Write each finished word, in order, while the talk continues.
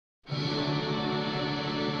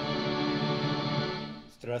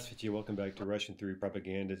Здравствуйте, welcome back to Russian Theory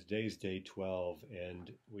Propaganda. Today is day 12,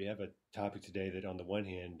 and we have a topic today that, on the one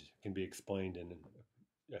hand, can be explained in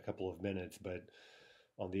a couple of minutes, but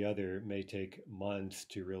on the other, may take months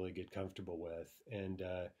to really get comfortable with. And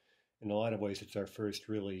in a lot of ways, it's our first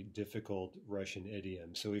really difficult Russian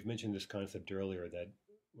idiom. So we've mentioned this concept earlier that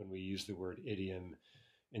when we use the word idiom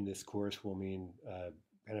in this course, we'll mean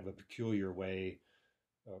kind of a peculiar way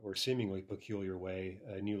or seemingly peculiar way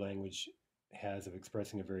a new language has of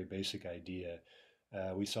expressing a very basic idea.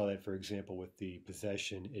 We saw that, for example, with the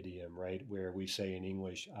possession idiom, right? Where we say in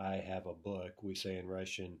English, I have a book. We say in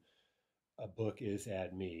Russian, a book is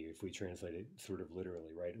at me, if we translate it sort of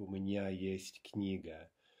literally, right? У меня есть книга.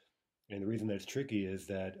 And the reason that's tricky is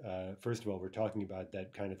that, first of all, we're talking about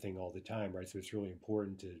that kind of thing all the time, right? So it's really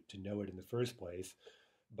important to know it in the first place.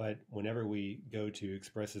 But whenever we go to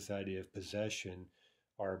express this idea of possession,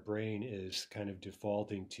 our brain is kind of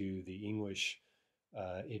defaulting to the English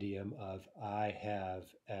idiom of I have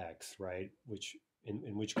X, right? Which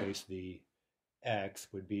in which case the X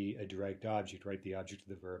would be a direct object, right? The object of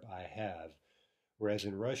the verb I have. Whereas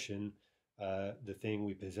in Russian, the thing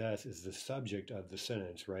we possess is the subject of the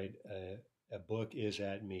sentence, right? A book is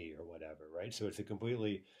at me or whatever, right? So it's a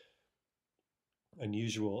completely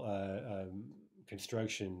unusual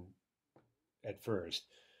construction at first.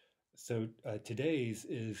 So today's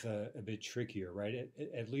is a bit trickier, right?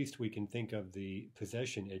 At least we can think of the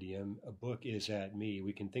possession idiom, a book is at me.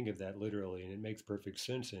 We can think of that literally, and it makes perfect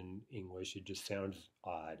sense in English. It just sounds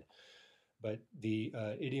odd. But the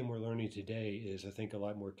idiom we're learning today is, I think, a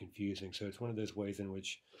lot more confusing. So it's one of those ways in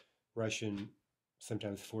which Russian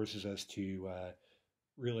sometimes forces us to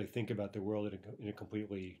really think about the world in a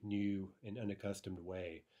completely new and unaccustomed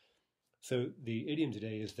way. So the idiom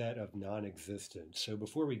today is that of non-existence. So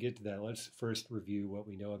before we get to that, let's first review what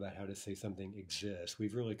we know about how to say something exists.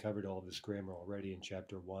 We've really covered all of this grammar already in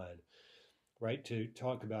chapter 1, right? To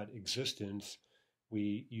talk about existence,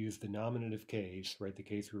 we use the nominative case, right? The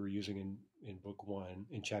case we were using in book 1,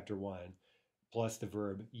 in chapter 1, plus the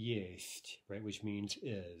verb есть, right? Which means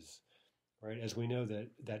is, right? As we know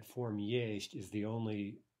that form есть is the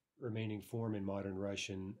only remaining form in modern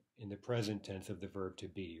Russian in the present tense of the verb to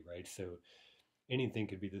be, right? So anything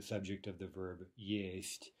could be the subject of the verb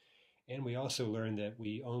есть. And we also learned that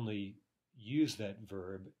we only use that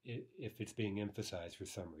verb if it's being emphasized for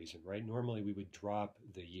some reason, right? Normally we would drop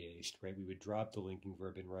the есть, right? We would drop the linking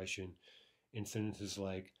verb in Russian in sentences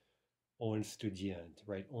like он студент,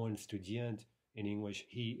 right? Он студент, in English,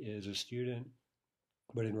 he is a student.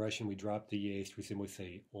 But in Russian, we drop the есть, we simply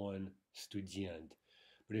say он студент.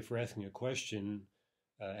 But if we're asking a question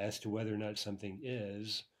as to whether or not something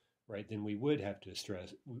is, right, then we would have to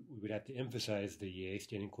stress, we would have to emphasize the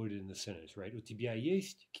есть and include it in the sentence, right? У тебя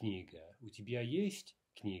есть книга? У тебя есть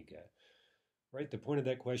книга? Right? The point of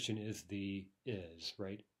that question is the is,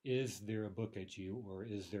 right? Is there a book at you or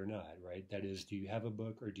is there not, right? That is, do you have a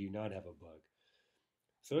book or do you not have a book?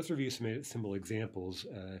 So let's review some simple examples.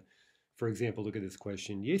 For example, look at this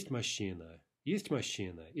question. Есть машина? Есть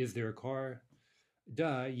машина? Is there a car?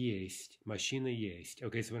 Да, есть. Машина есть.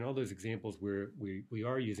 Okay, so in all those examples we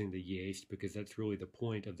are using the есть because that's really the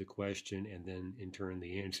point of the question and then in turn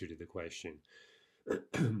the answer to the question.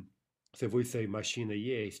 So if we say машина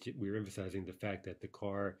есть, we're emphasizing the fact that the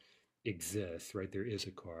car exists, right? There is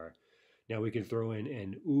a car. Now we can throw in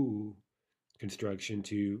an u construction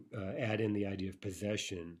to add in the idea of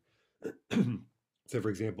possession. So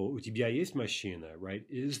for example, у тебя есть машина, right?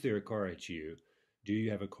 Is there a car at you? Do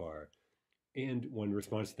you have a car? And one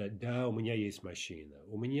responds to that, да, у меня есть машина.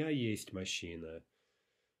 У меня есть машина.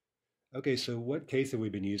 Okay, so what case have we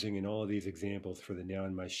been using in all of these examples for the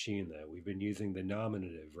noun машина? We've been using the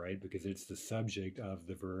nominative, right? Because it's the subject of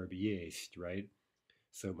the verb есть, right?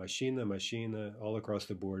 So машина, машина, all across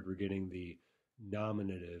the board, we're getting the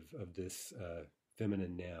nominative of this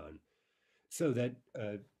feminine noun. So that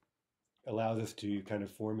allows us to kind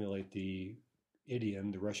of formulate the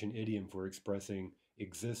idiom, the Russian idiom for expressing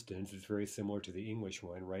existence. It's very similar to the English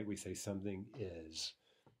one, right? We say something is,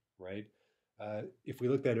 right? If we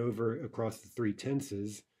look that over across the three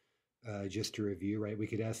tenses, just to review, right, we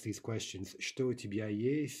could ask these questions. Что у тебя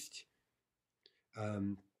есть?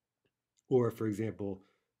 Or, for example,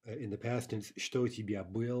 in the past tense, что у тебя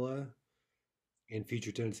было? In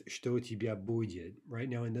future tense, что у тебя будет? Right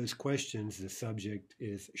now, in those questions, the subject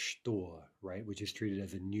is что, right, which is treated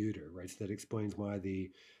as a neuter, right? So that explains why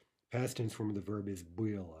the past tense form of the verb is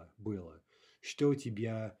было, было. Что у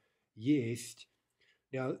тебя есть?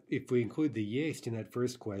 Now, if we include the есть in that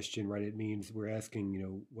first question, right, it means we're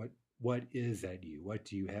asking, what is at you? What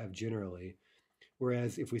do you have generally?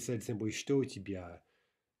 Whereas if we said simply что у тебя,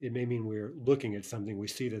 it may mean we're looking at something, we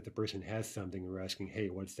see that the person has something, and we're asking, hey,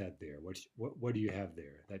 what's that there? What do you have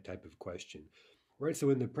there? That type of question. Right, so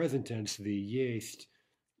in the present tense, the есть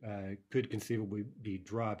could conceivably be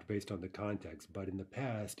dropped based on the context, but in the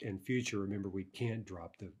past and future, remember, we can't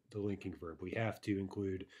drop the linking verb. We have to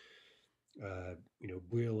include,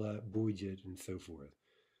 было, будет, and so forth.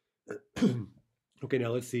 Okay, now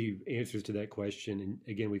let's see answers to that question. And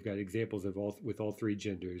again, we've got examples of all three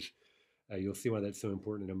genders. You'll see why that's so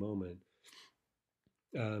important in a moment.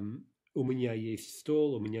 У меня есть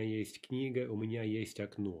стол, у меня есть книга, у меня есть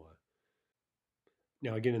окно.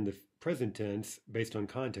 Now, again, in the present tense, based on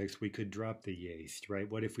context, we could drop the есть, right?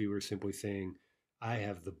 What if we were simply saying, I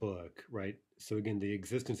have the book, right? So again, the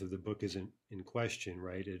existence of the book isn't in question,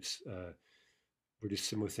 right? It's we're just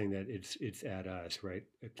simply saying that it's at us, right?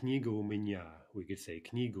 Книга у меня, we could say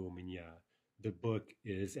книга у меня. The book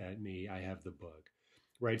is at me. I have the book,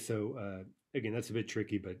 right? So again, that's a bit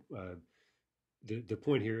tricky, but the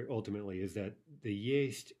point here ultimately is that the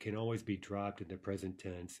есть can always be dropped in the present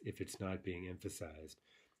tense if it's not being emphasized.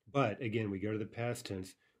 But again, we go to the past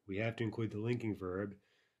tense. We have to include the linking verb,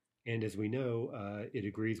 and as we know, it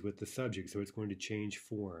agrees with the subject, so it's going to change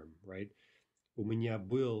form, right? У меня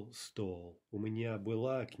был стол, у меня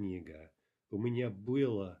была книга, у меня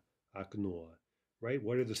было окно, right?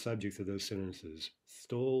 What are the subjects of those sentences?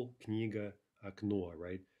 Стол, книга, окно,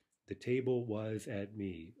 right? The table was at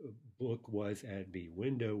me, book was at me,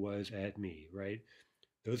 window was at me, right?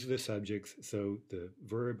 Those are the subjects, so the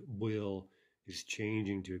verb был is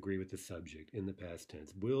changing to agree with the subject in the past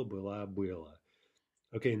tense. Был, была, было.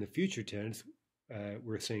 Okay, in the future tense,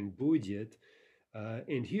 we're saying будет,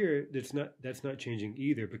 and here that's not changing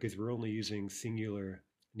either because we're only using singular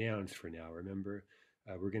nouns for now. Remember,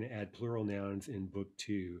 we're going to add plural nouns in book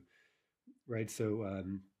 2, right? So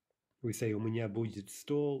we say у меня будет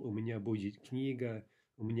стол, у меня будет книга,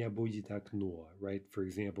 у меня будет окно, right? For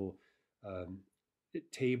example,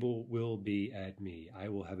 table will be at me. I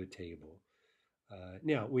will have a table.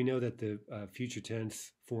 Now we know that the future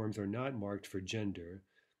tense forms are not marked for gender,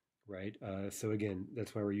 right? So again,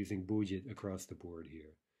 that's why we're using будет across the board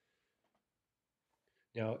here.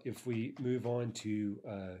 Now, if we move on to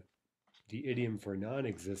the idiom for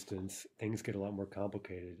non-existence, things get a lot more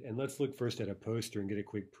complicated. And let's look first at a poster and get a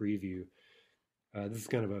quick preview. This is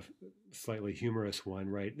kind of a slightly humorous one,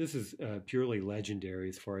 right? This is purely legendary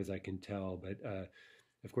as far as I can tell, but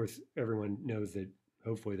of course, everyone knows that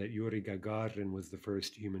hopefully that Yuri Gagarin was the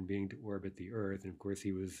first human being to orbit the Earth, and of course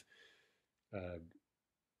he was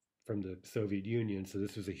from the Soviet Union, so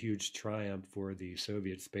this was a huge triumph for the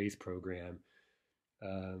Soviet space program.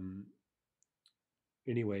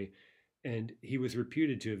 Anyway, and he was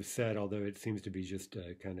reputed to have said, although it seems to be just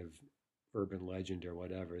a kind of urban legend or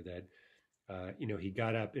whatever, that he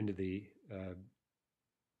got up into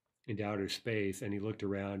outer space and he looked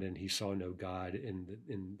around and he saw no God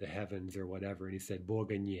in the heavens or whatever, and he said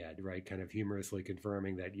 "Boga нет," right, kind of humorously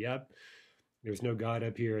confirming that, yep, there's no God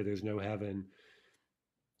up here, there's no heaven.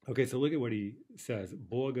 Okay, so look at what he says.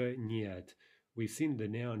 Boga нет. We've seen the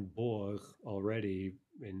noun Bog already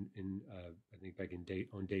in I think back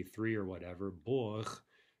on day 3 or whatever. Bog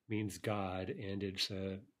means God, and it's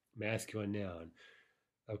a masculine noun.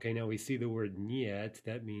 Okay, now we see the word niet.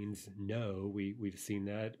 That means no. We've seen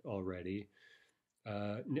that already.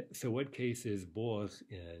 So what case is Bog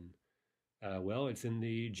in? Well, it's in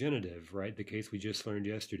the genitive, right? The case we just learned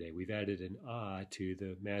yesterday. We've added an a to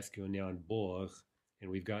the masculine noun Bog, and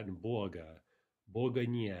we've gotten Boga. Boga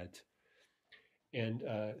niet. And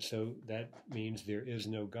so that means there is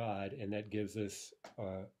no God, and that gives us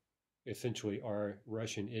essentially our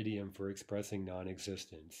Russian idiom for expressing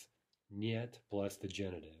non-existence. Niet plus the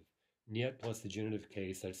genitive. Niet plus the genitive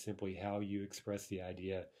case, that's simply how you express the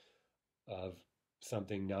idea of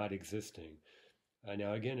something not existing.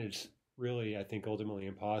 Now, again, it's really, I think, ultimately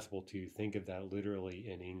impossible to think of that literally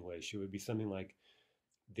in English. It would be something like,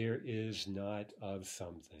 there is not of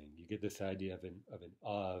something. You get this idea of an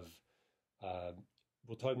of.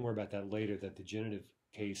 We'll talk more about that later, that the genitive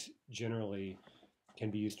case generally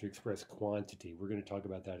can be used to express quantity. We're going to talk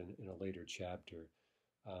about that in a later chapter.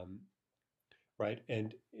 Right?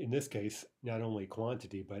 And in this case, not only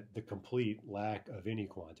quantity, but the complete lack of any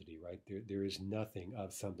quantity, right? There is nothing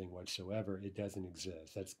of something whatsoever. It doesn't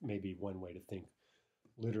exist. That's maybe one way to think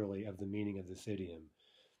literally of the meaning of this idiom.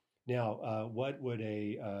 Now, what would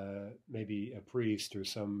maybe a priest or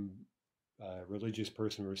some religious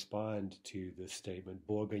person respond to this statement,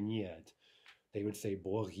 Boga нет? They would say,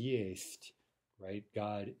 Bog есть, right?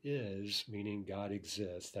 God is, meaning God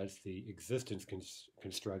exists. That's the existence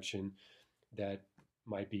construction that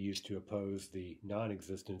might be used to oppose the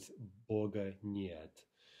non-existence Boga нет.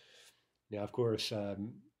 Now, of course,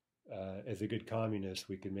 as a good communist,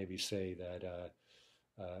 we could maybe say that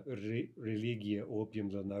religia opium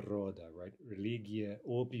dla народа, right? Religia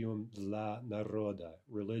opium dla народа.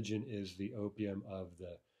 Religion is the opium of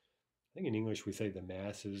the, I think in English we say the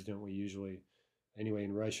masses, don't we usually? Anyway,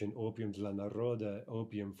 in Russian, opium dla народа,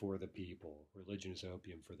 opium for the people. Religion is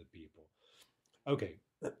opium for the people. Okay,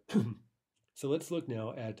 so let's look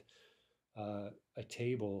now at a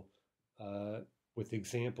table with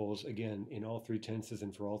examples, again, in all three tenses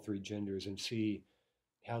and for all three genders, and see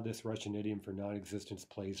how this Russian idiom for non-existence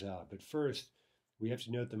plays out. But first, we have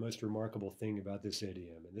to note the most remarkable thing about this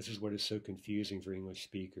idiom, and this is what is so confusing for English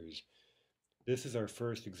speakers. This is our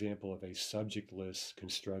first example of a subjectless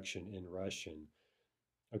construction in Russian.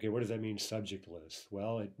 Okay, what does that mean, subjectless?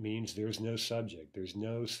 Well, it means there's no subject. There's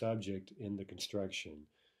no subject in the construction.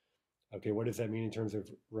 Okay, what does that mean in terms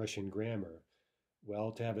of Russian grammar?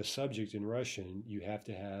 Well, to have a subject in Russian, you have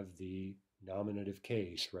to have the nominative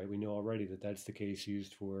case, right? We know already that that's the case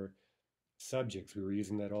used for subjects. We were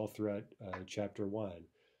using that all throughout chapter 1,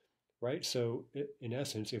 right? So in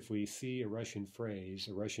essence, if we see a Russian phrase,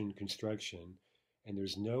 a Russian construction, and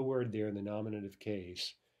there's no word there in the nominative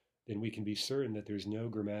case, then we can be certain that there's no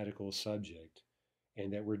grammatical subject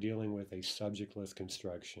and that we're dealing with a subjectless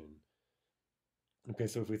construction. Okay,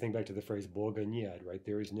 so if we think back to the phrase Boga нет, right,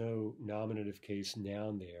 there is no nominative case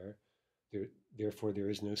noun there. Therefore, there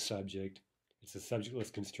is no subject. It's a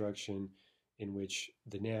subjectless construction in which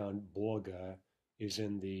the noun Boga is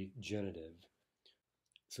in the genitive.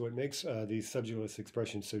 So what makes these subjectless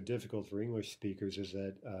expressions so difficult for English speakers is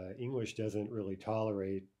that English doesn't really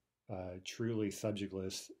tolerate truly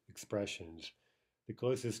subjectless expressions. The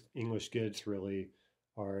closest English gets really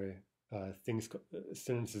are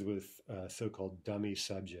sentences with so-called dummy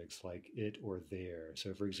subjects like it or there.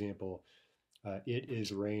 So, for example, it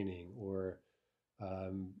is raining, or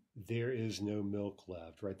there is no milk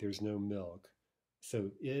left, right? There's no milk.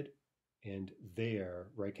 So it and there,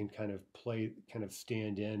 right, can kind of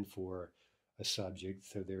stand in for a subject.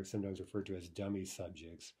 So they're sometimes referred to as dummy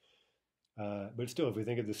subjects. But still, if we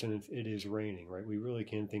think of the sentence, it is raining, right, we really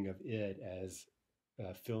can think of it as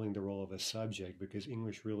filling the role of a subject because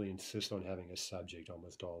English really insists on having a subject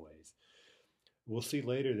almost always. We'll see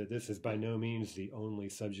later that this is by no means the only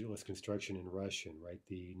subjectless construction in Russian, right?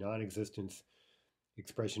 The non-existence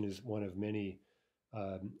expression is one of many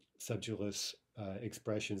subjectless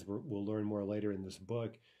expressions. We'll learn more later in this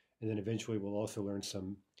book, and then eventually we'll also learn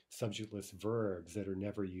some subjectless verbs that are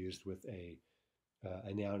never used with a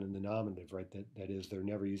noun in the nominative, right? That is, they're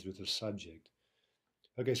never used with a subject.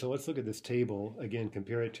 Okay, so let's look at this table, again,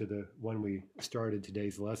 compare it to the one we started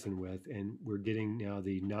today's lesson with, and we're getting now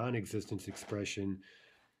the non-existence expression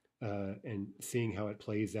and seeing how it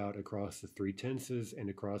plays out across the three tenses and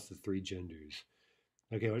across the three genders.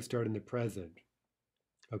 Okay, let's start in the present.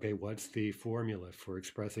 Okay, what's the formula for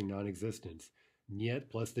expressing non-existence? Niet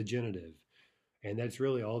plus the genitive. And that's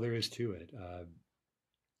really all there is to it.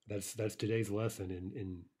 That's today's lesson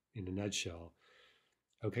in a nutshell.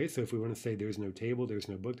 Okay, so if we want to say there's no table, there's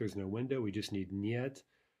no book, there's no window, we just need niet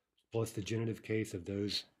plus the genitive case of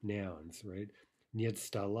those nouns, right? Нет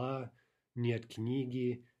стола, нет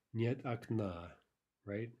книги, нет окна,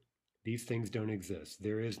 right? These things don't exist.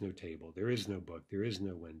 There is no table, there is no book, there is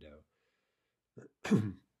no window.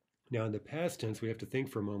 Now, in the past tense, we have to think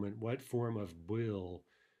for a moment, what form of will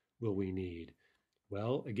we need?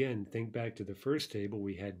 Well, again, think back to the first table.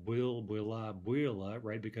 We had will, buila, buila,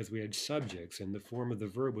 right? Because we had subjects and the form of the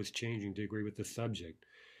verb was changing to agree with the subject.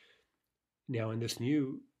 Now, in this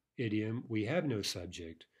new idiom, we have no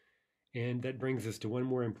subject. And that brings us to one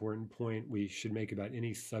more important point we should make about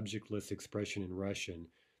any subjectless expression in Russian.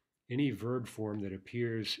 Any verb form that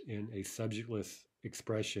appears in a subjectless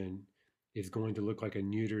expression is going to look like a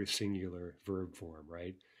neuter singular verb form,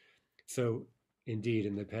 right? So, indeed,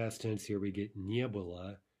 in the past tense here, we get не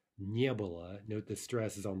было. Note the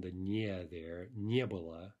stress is on the не there, не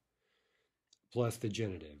было, plus the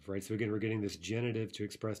genitive, right? So again, we're getting this genitive to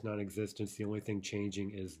express non-existence. The only thing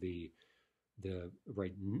changing is the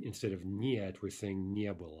right, instead of нет, we're saying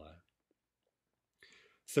не было.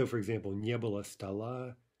 So, for example, не было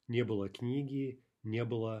стола, не было книги, не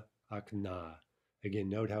было окна. Again,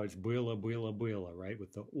 note how it's было, right?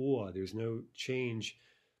 With the o, there's no change.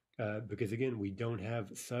 Because again, we don't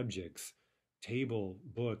have subjects. Table,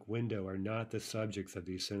 book, window are not the subjects of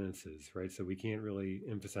these sentences, right? So we can't really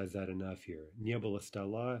emphasize that enough here. Не было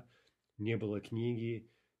стола, не было книги,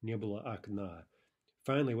 не было окна.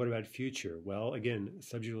 Finally, what about future? Well, again,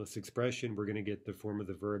 subjectless expression, we're going to get the form of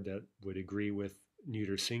the verb that would agree with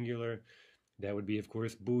neuter singular. That would be, of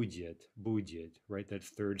course, будет, right? That's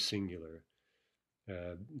third singular.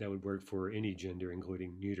 That would work for any gender,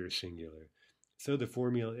 including neuter singular. So the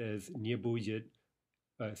formula is не будет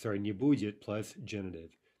plus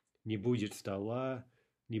genitive. Не будет стола,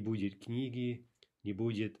 не будет книги, не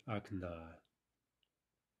будет окна.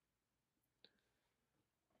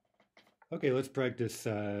 Okay, let's practice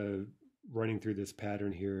running through this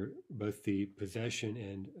pattern here, both the possession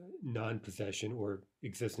and non-possession, or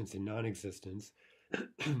existence and non-existence.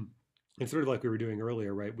 It's sort of like we were doing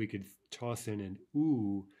earlier, right? We could toss in an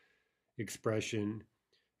 "oo" expression,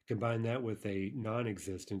 combine that with a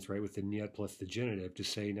non-existence, right, with the niet plus the genitive, to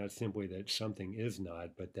say not simply that something is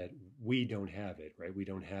not, but that we don't have it, right? We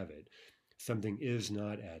don't have it. Something is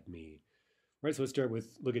not at me. Right, so let's start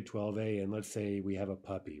with, look at 12a, and let's say we have a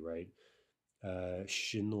puppy, right?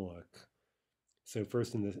 Щенок. So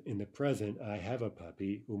first in the present, I have a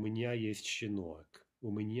puppy. У меня есть щенок.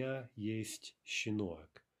 У меня есть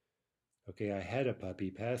щенок. Okay, I had a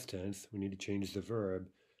puppy, past tense. We need to change the verb.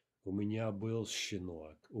 У меня был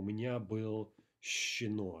щенок. У меня был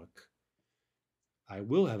щенок. I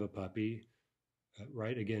will have a puppy,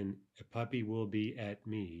 right? Again, a puppy will be at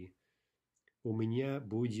me. У меня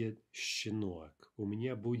будет щенок. У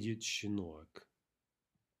меня будет щенок.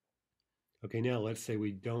 Okay, now let's say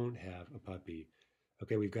we don't have a puppy.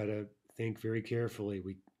 Okay, we've got to think very carefully.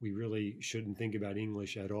 We really shouldn't think about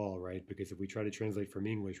English at all, right? Because if we try to translate from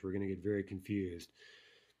English, we're going to get very confused.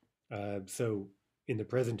 So in the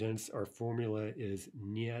present tense, our formula is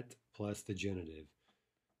нет plus the genitive.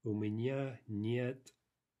 У меня нет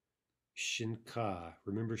щенка.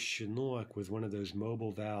 Remember, щенок was one of those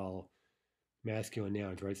mobile vowel masculine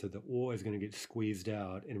nouns, right? So the O is going to get squeezed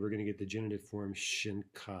out, and we're going to get the genitive form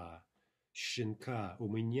щенка. Щенка. У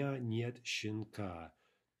меня нет щенка.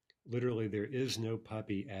 Literally, there is no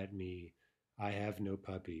puppy at me. I have no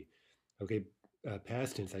puppy. Okay,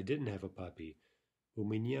 past tense, I didn't have a puppy. У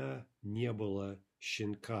меня не было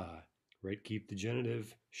щенка. Right, keep the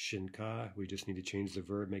genitive, щенка. We just need to change the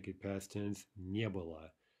verb, make it past tense. Не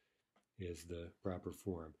было is the proper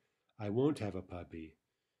form. I won't have a puppy.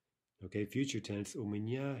 Okay, future tense. У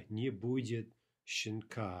меня не будет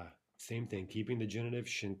щенка. Same thing, keeping the genitive,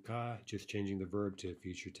 щенка, just changing the verb to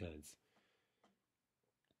future tense.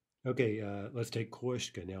 Okay, let's take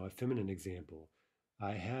кошка now, a feminine example.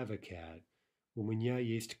 I have a cat. У меня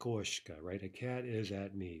есть кошка, right? A cat is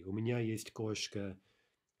at me. У меня есть кошка.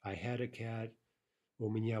 I had a cat. У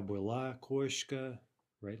меня была кошка,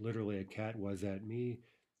 right? Literally, a cat was at me.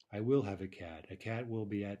 I will have a cat. A cat will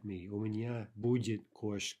be at me. У меня будет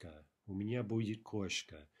кошка. У меня будет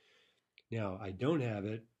кошка. Now, I don't have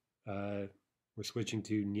it. We're switching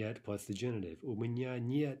to нет plus the genitive. У меня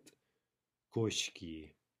нет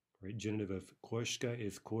кошки. Right? Genitive of кошка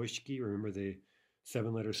is кошки. Remember the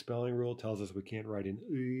 7-letter spelling rule tells us we can't write an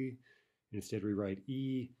 «ы». Instead, we write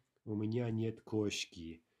 «и». У меня нет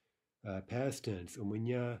кошки. Past tense. У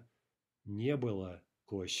меня не было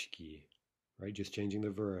кошки. Right? Just changing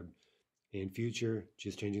the verb. In future,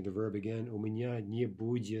 just changing the verb again. У меня не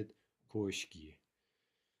будет кошки.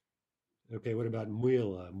 Okay, what about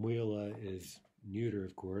мыло? Мыло is neuter,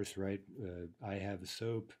 of course, right? I have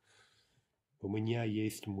soap. У меня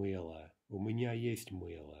есть мыло. У меня есть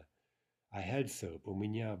мыло. I had soap. У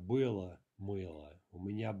меня было мыло. У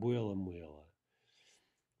меня было мыло.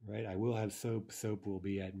 Right? I will have soap. Soap will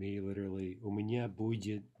be at me, literally. У меня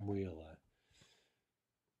будет мыло.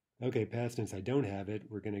 Okay, past tense, I don't have it.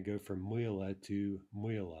 We're going to go from мыло to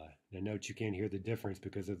мыло. Now note you can't hear the difference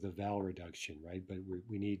because of the vowel reduction, right? But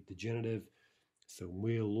we need the genitive. So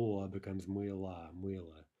мыло becomes мыла,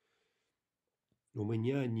 мыло. У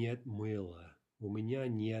меня нет мыла. У меня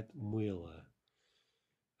нет мыла.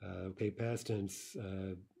 Okay, past tense.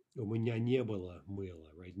 У меня не было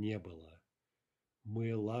мыла, right? Не было.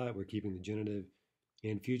 Мыла, we're keeping the genitive.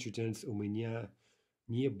 And future tense, у меня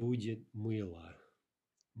не будет мыла.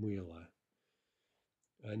 Мыло.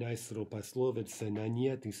 A nice little пословица, на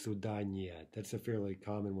нет и суда нет. That's a fairly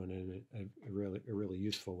common one and a really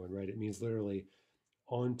useful one, right? It means literally,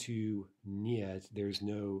 onto нет, there's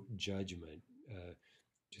no judgment.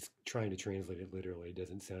 Just trying to translate it literally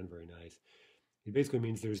doesn't sound very nice. It basically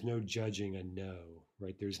means there's no judging a no,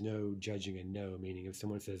 right? There's no judging a no, meaning if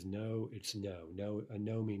someone says no, it's no. No, a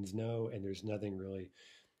no means no, and there's nothing really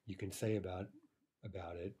you can say about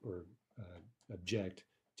it or object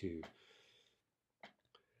to.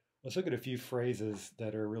 Let's look at a few phrases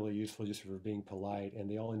that are really useful just for being polite, and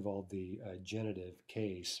they all involve the genitive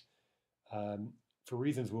case. For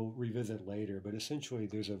reasons we'll revisit later, but essentially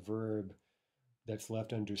there's a verb that's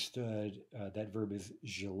left understood. That verb is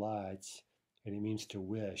желать, and it means to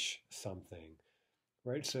wish something,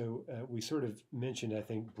 right? So we sort of mentioned, I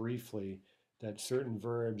think, briefly that certain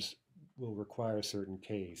verbs will require a certain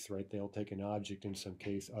case, right? They'll take an object in some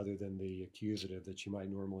case other than the accusative that you might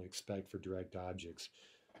normally expect for direct objects.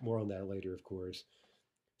 More on that later, of course.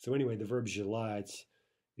 So anyway, the verb желать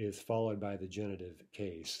is followed by the genitive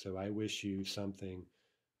case. So I wish you something.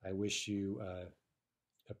 I wish you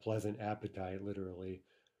a pleasant appetite, literally.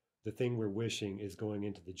 The thing we're wishing is going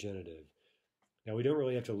into the genitive. Now, we don't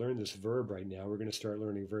really have to learn this verb right now. We're going to start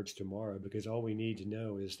learning verbs tomorrow because all we need to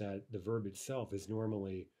know is that the verb itself is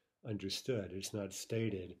normally understood. It's not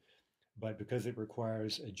stated. But because it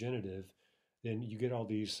requires a genitive, then you get all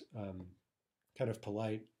these kind of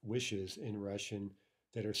polite wishes in Russian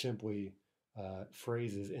that are simply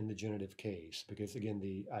phrases in the genitive case. Because again,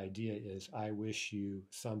 the idea is I wish you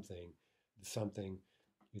something. The something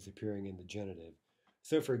is appearing in the genitive.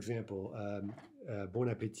 So, for example, bon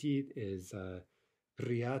appetit is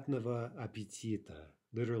приятного аппетита,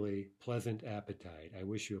 literally pleasant appetite. I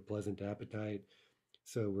wish you a pleasant appetite.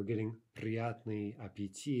 So we're getting приятный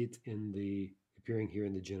аппетит appearing here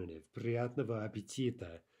in the genitive. Приятного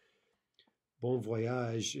аппетита. Bon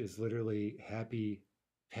voyage is literally happy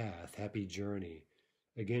path, happy journey.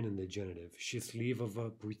 Again in the genitive.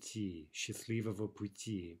 Счастливого пути. Счастливого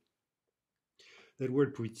пути. That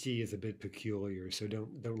word pути is a bit peculiar, so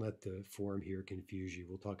don't let the form here confuse you.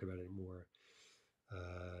 We'll talk about it more,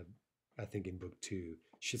 I think, in book 2.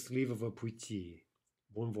 Счастливого пути,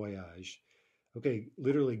 bon voyage. Okay,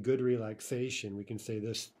 literally good relaxation. We can say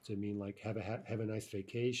this to mean like have a nice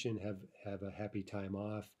vacation, have a happy time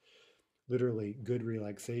off. Literally good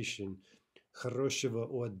relaxation. Хорошего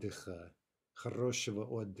отдыха, хорошего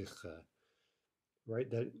отдыха. Right,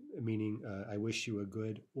 that meaning I wish you a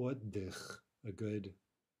good отдых, a good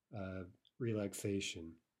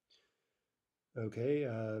relaxation. Okay,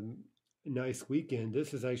 nice weekend.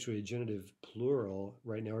 This is actually a genitive plural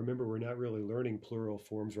right now. Remember, we're not really learning plural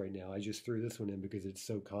forms right now. I just threw this one in because it's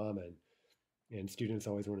so common, and students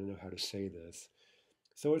always want to know how to say this.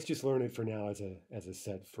 So let's just learn it for now as a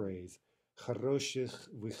set phrase. Хороших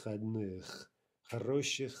выходных.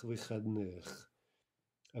 Хороших выходных.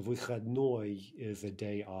 A выходной is a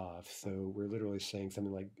day off, so we're literally saying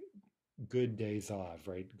something like good days off,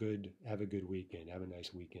 right? Good, have a good weekend, have a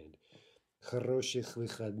nice weekend. Хороших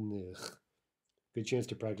выходных. Good chance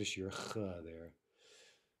to practice your ch there.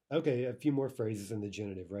 Okay, a few more phrases in the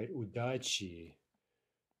genitive, right? Удачи.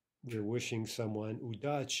 We're wishing someone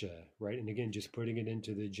удача, right? And again, just putting it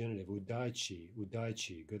into the genitive. Удачи,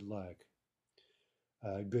 удачи, good luck.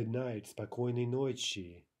 Good night, спокойной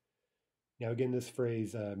ночи. Now, again, this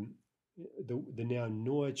phrase, the noun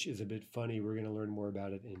ночь is a bit funny. We're going to learn more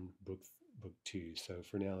about it in book 2. So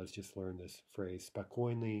for now, let's just learn this phrase.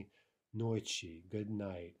 Спокойной ночи, good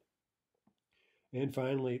night. And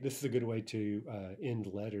finally, this is a good way to end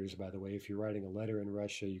letters, by the way. If you're writing a letter in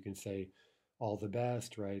Russia, you can say all the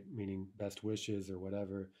best, right? Meaning best wishes or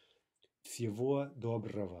whatever. Всего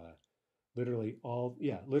доброго. Literally all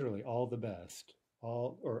the best.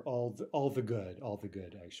 All the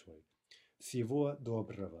good, actually. Всего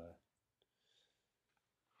доброго.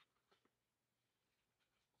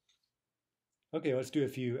 Okay, let's do a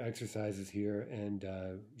few exercises here and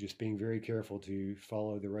just being very careful to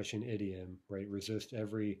follow the Russian idiom, right? Resist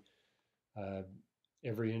every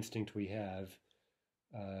instinct we have.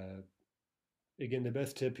 Again, the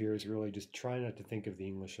best tip here is really just try not to think of the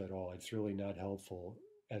English at all. It's really not helpful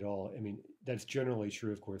at all. I mean, that's generally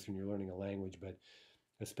true, of course, when you're learning a language, but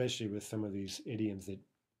especially with some of these idioms that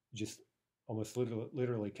just almost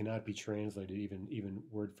literally cannot be translated even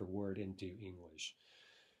word for word into English.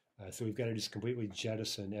 So we've got to just completely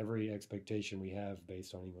jettison every expectation we have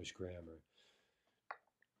based on English grammar.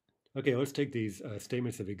 Okay, let's take these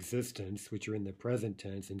statements of existence, which are in the present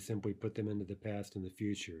tense, and simply put them into the past and the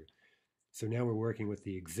future. So now we're working with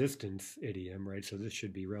the existence idiom, right? So this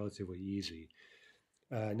should be relatively easy.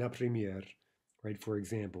 Например, right, for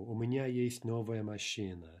example, у меня есть новая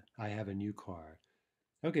машина. I have a new car.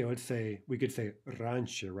 Okay, we could say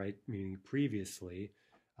раньше, right, meaning previously.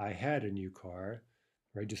 I had a new car,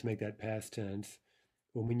 right, just make that past tense.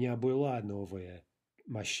 У меня была новая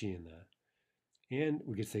машина. And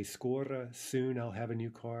we could say скоро, soon I'll have a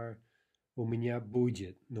new car. У меня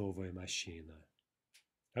будет новая машина.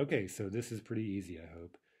 Okay, so this is pretty easy, I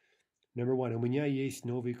hope. Number 1, у меня есть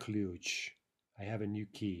новый ключ. I have a new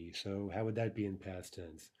key. So how would that be in past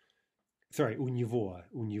tense? Sorry, у него,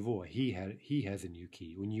 he has a new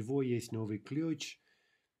key. У него есть новый ключ.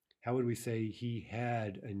 How would we say he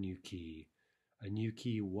had a new key? A new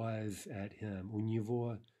key was at him. У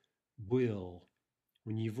него был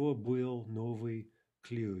новый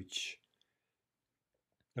ключ.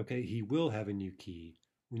 Okay, he will have a new key.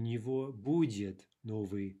 У него будет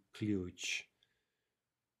новый ключ.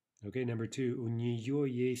 Okay, number two, у нее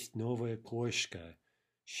есть новая кошка.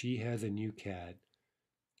 She has a new cat.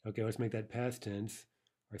 Okay, let's make that past tense.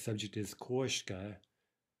 Our subject is кошка.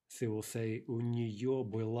 So we'll say у нее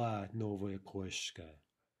была новая кошка.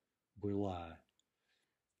 Была.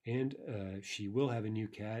 And she will have a new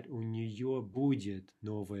cat. У нее будет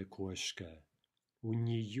новая кошка. У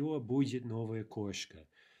нее будет новая кошка.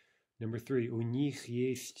 Number three, у них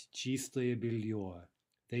есть чистое белье.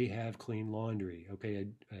 They have clean laundry. Okay,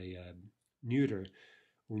 a neuter.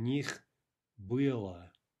 У них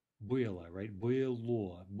было, right?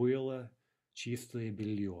 Было чистое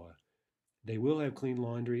белье. They will have clean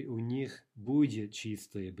laundry. У них будет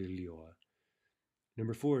чистое белье.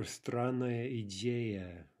 Number four, странная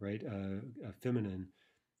идея, right? Feminine,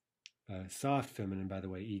 soft feminine, by the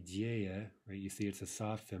way. Идея, right? You see, it's a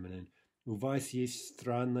soft feminine. У вас есть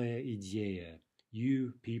странная идея.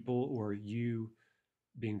 You, people, or you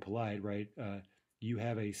being polite, right? You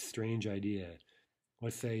have a strange idea.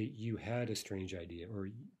 Let's say you had a strange idea, or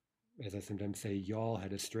as I sometimes say, y'all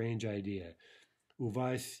had a strange idea. У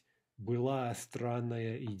вас была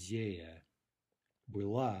странная идея.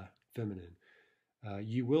 Была, feminine.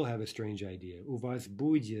 You will have a strange idea. У вас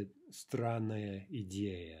будет странная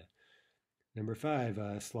идея. Number five,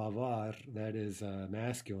 словарь, that is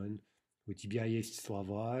masculine. У тебя есть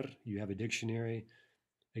словарь, you have a dictionary.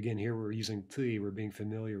 Again, here we're using ты, we're being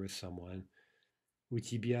familiar with someone. У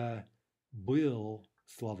тебя был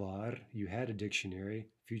словарь, you had a dictionary.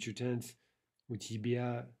 Future tense, у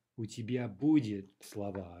тебя будет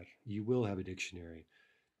словарь, you will have a dictionary.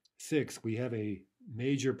 Six, we have a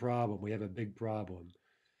major problem, we have a big problem.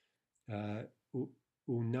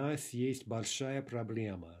 У нас есть большая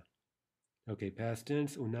проблема. Okay, past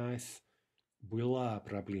tense, у нас была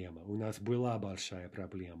проблема. У нас была большая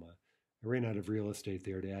проблема. I ran out of real estate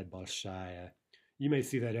there to add большая. You may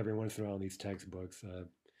see that every once in a while in these textbooks.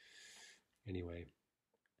 Anyway.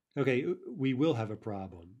 Okay, we will have a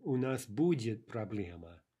problem. У нас будет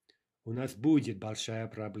проблема. У нас будет большая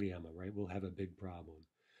проблема, right? We'll have a big problem.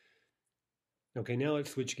 Okay, now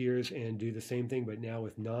let's switch gears and do the same thing, but now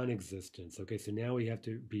with non-existence. Okay, so now we have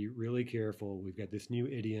to be really careful. We've got this new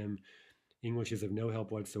idiom. English is of no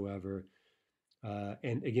help whatsoever.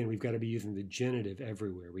 And again, we've got to be using the genitive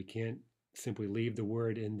everywhere. We can't simply leave the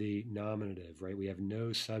word in the nominative, right? We have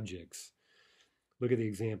no subjects. Look at the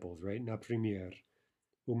examples, right? Например,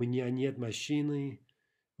 у меня нет машины,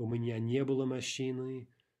 у меня не было машины,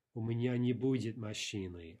 у меня не будет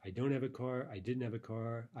машины. I don't have a car, I didn't have a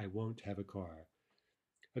car, I won't have a car.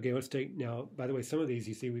 Okay, let's take now, by the way, some of these,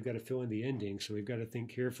 you see, we've got to fill in the ending, so we've got to think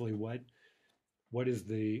carefully what is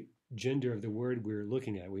the gender of the word we're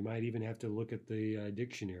looking at. We might even have to look at the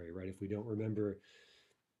dictionary, right, if we don't remember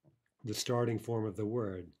the starting form of the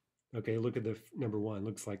word. Okay, look at the number one.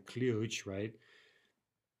 Looks like ключ, right?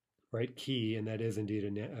 Right, key, and that is indeed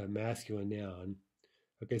a masculine noun.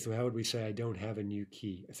 Okay, so how would we say I don't have a new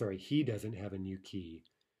key? Sorry, he doesn't have a new key.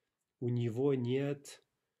 У него нет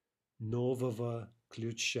нового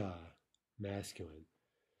ключа, masculine.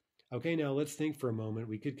 Okay, now let's think for a moment.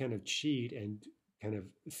 We could kind of cheat and kind of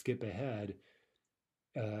skip ahead.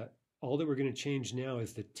 All that we're going to change now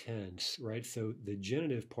is the tense, right? So the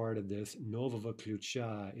genitive part of this, нового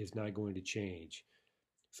ключа, is not going to change.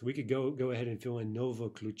 So we could go ahead and fill in нового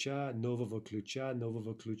ключа, нового ключа,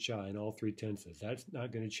 нового ключа in all three tenses. That's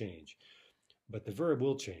not going to change. But the verb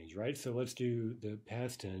will change, right? So let's do the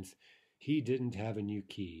past tense. He didn't have a new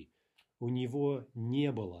key. У него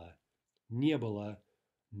не было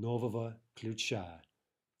нового ключа.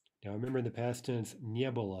 Now remember in the past tense, не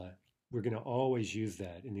было, we're going to always use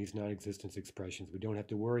that in these non-existence expressions. We don't have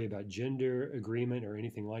to worry about gender agreement or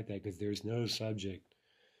anything like that because there's no subject.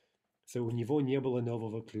 So у него не было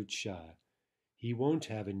нового ключа. He won't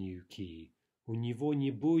have a new key. У него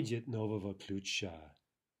не будет нового ключа.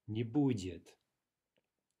 Не будет.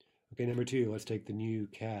 Okay, number two, let's take the new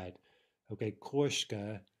cat. Okay,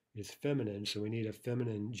 кошка is feminine, so we need a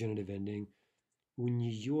feminine genitive ending. У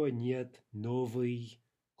нее нет новой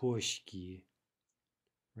кошки.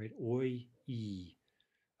 Right? Ой и.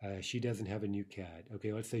 She doesn't have a new cat.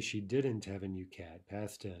 Okay, let's say she didn't have a new cat.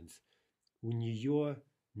 Past tense. У нее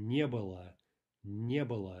не было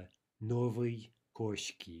новой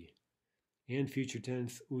кошки. And future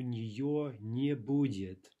tense. У нее не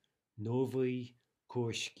будет новой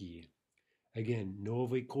кошки. Again,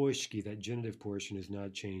 новой кошки, that genitive portion is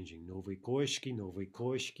not changing. Новой кошки, новой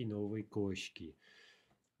кошки, новой кошки.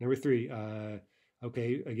 Number three,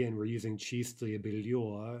 okay, again, we're using чистое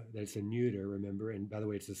белье. That's a neuter, remember? And by the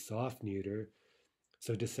way, it's a soft neuter.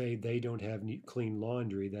 So to say they don't have clean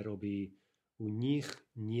laundry, that'll be у них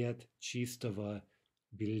нет чистого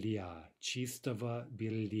белья, чистого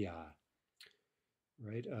белья,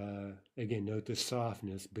 right? Again, note the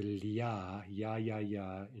softness, белья,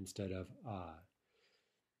 ya, instead of а.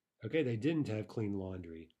 Okay, they didn't have clean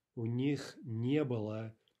laundry. У них не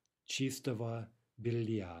было чистого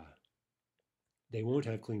белья. They won't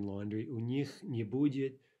have clean laundry. У них не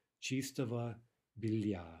будет чистого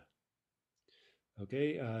белья.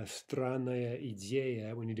 Okay, странная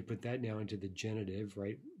идея. We need to put that now into the genitive,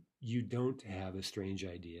 right? You don't have a strange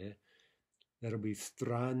idea. That'll be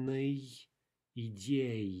странной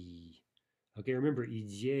идеей. Okay, remember,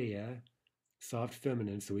 идея, soft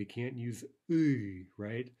feminine, so we can't use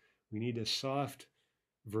right? We need a soft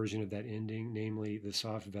version of that ending, namely the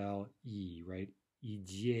soft vowel e, right?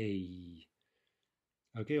 Идеей.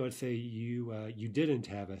 Okay, let's say you didn't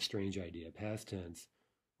have a strange idea, past tense.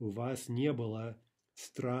 У вас не было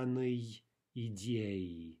странной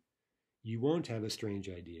идеи. You won't have a strange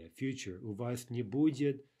idea, future. У вас не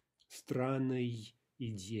будет странной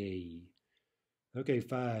идеи. Okay,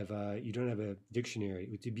 5, you don't have a dictionary.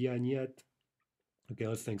 У тебя нет. Okay,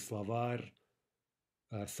 let's think словарь,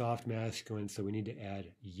 soft masculine, so we need to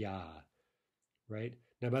add ya, right?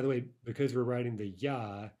 Now, by the way, because we're writing the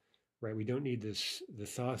ya, right, we don't need the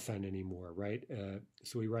soft sign anymore, right?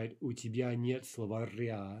 So we write у тебя нет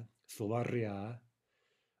словаря,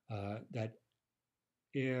 that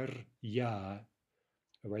ya,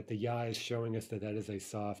 right? The ya is showing us that is a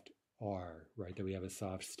soft R, right? That we have a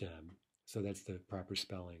soft stem. So that's the proper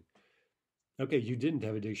spelling. Okay, you didn't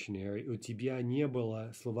have a dictionary. У тебя не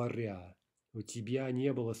было словаря. У тебя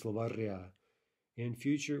не было словаря. In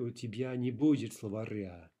future, у тебя не будет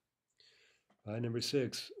словаря. Number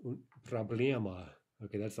 6, проблема.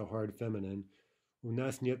 Okay, that's a hard feminine. У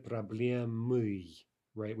нас нет проблемы.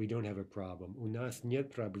 Right, we don't have a problem. У нас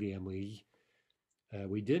нет проблемы.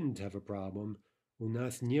 We didn't have a problem. У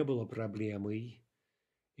нас не было проблемы.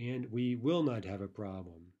 And we will not have a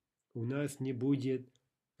problem. У нас не будет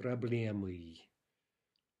проблемы.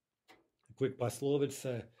 Quick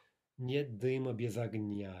пословица. Нет дыма без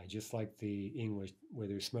огня. Just like the English, where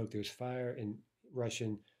there's smoke, there's fire. In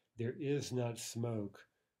Russian, there is not smoke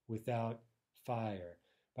without fire.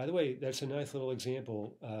 By the way, that's a nice little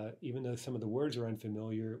example. Even though some of the words are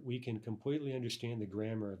unfamiliar, we can completely understand the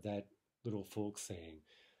grammar of that little folk saying.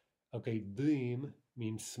 Okay, dым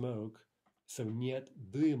means smoke. So нет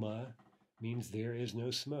дыма means there is no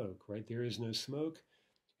smoke, right? There is no smoke.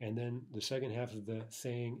 And then the second half of the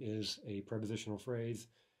saying is a prepositional phrase.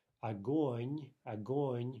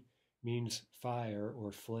 Огонь means fire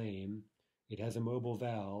or flame. It has a mobile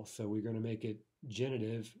vowel, so we're going to make it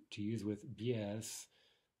genitive to use with без,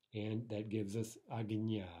 and that gives us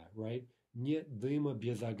огня, right? Нет дыма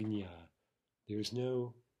без огня. There's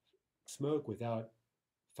no smoke without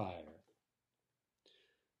fire.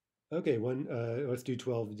 Okay, let's do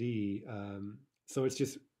 12D. So it's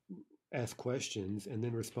just ask questions and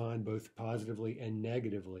then respond both positively and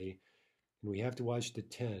negatively. And we have to watch the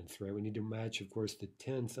tense, right? We need to match, of course, the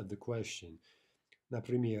tense of the question.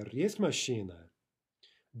 Например, есть машина?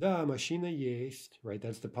 Да, машина есть, right?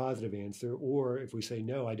 That's the positive answer. Or if we say,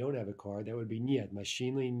 no, I don't have a car, that would be нет,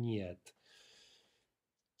 машины нет.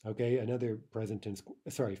 Okay, another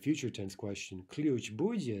future tense question. Ключ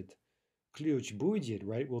будет? Ключ будет,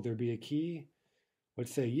 right? Will there be a key?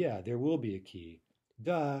 Let's say, yeah, there will be a key.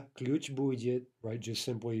 Да, ключ будет, right? Just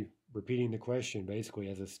simply repeating the question basically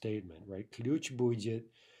as a statement, right? Ключ будет.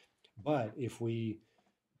 But if we're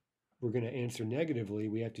going to answer negatively,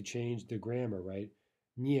 we have to change the grammar, right?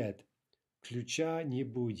 Нет, ключа не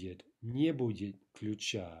будет. Не будет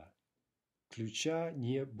ключа. Ключа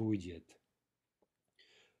не будет.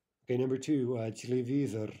 Okay, number 2,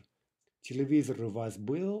 телевизор. Телевизор у вас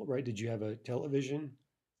был, right? Did you have a television?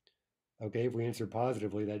 Okay, if we answer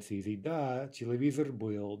positively, that's easy. Да, телевизор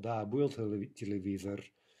был. Да, был телевизор.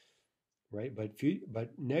 Right?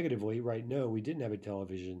 But negatively, right? No, we didn't have a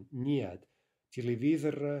television. Нет,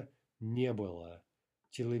 телевизора не было.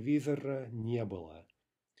 Телевизора не было.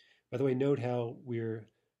 By the way, note how we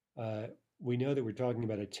know that we're talking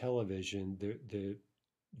about a television.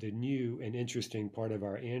 The new and interesting part of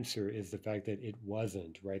our answer is the fact that it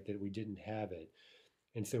wasn't, right? That we didn't have it.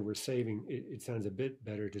 And so we're saving, it sounds a bit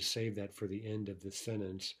better to save that for the end of the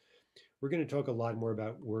sentence. We're going to talk a lot more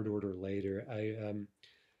about word order later. I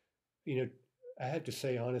have to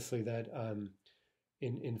say honestly that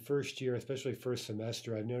in first year, especially first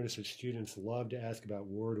semester, I've noticed that students love to ask about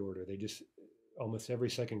word order. They just, almost every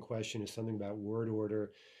second question is something about word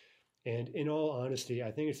order. And in all honesty, I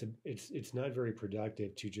think it's not very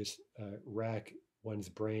productive to just rack one's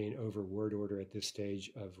brain over word order at this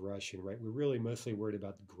stage of Russian, right? We're really mostly worried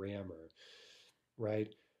about the grammar, right?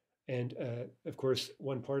 And of course,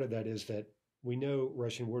 one part of that is that we know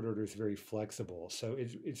Russian word order is very flexible. So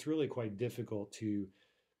it's really quite difficult to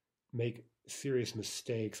make serious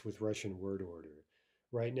mistakes with Russian word order.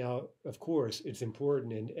 Right now, of course, it's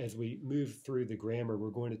important. And as we move through the grammar, we're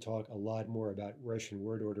going to talk a lot more about Russian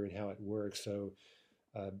word order and how it works. So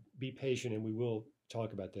be patient and we will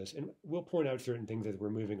talk about this. And we'll point out certain things as we're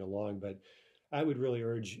moving along. But I would really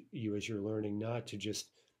urge you as you're learning not to just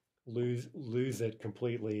lose it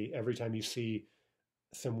completely every time you see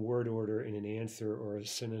some word order in an answer or a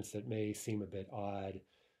sentence that may seem a bit odd,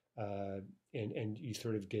 and you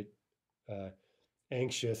sort of get uh,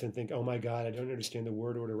 anxious and think, "Oh my God, I don't understand the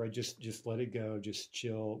word order." Right? Just let it go. Just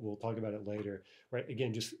chill. We'll talk about it later. Right?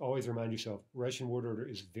 Again, just always remind yourself, Russian word order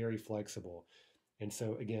is very flexible, and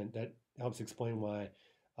so again, that helps explain why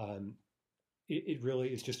um, it really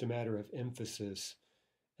is just a matter of emphasis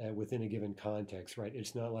within a given context, right?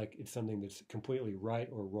 It's not like it's something that's completely right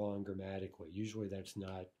or wrong grammatically. Usually that's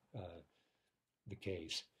not the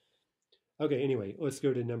case. Okay, anyway, let's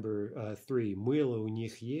go to number 3. Мыло у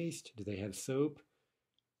них есть? Do they have soap?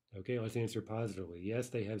 Okay, let's answer positively. Yes,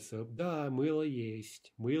 they have soap. Да, мыло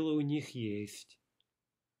есть. Мыло у них есть.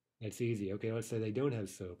 That's easy. Okay, let's say they don't have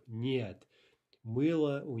soap. Нет.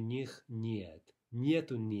 Мыла у них нет.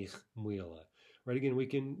 Нет у них мыла. Right, again, we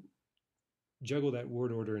can juggle that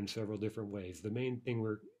word order in several different ways. The main thing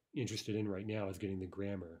we're interested in right now is getting the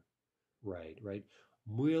grammar right, right?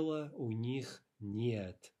 Мыла у них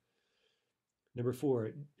нет. Number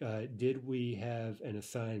 4, did we have an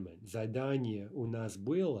assignment? Задание у нас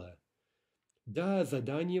было? Да,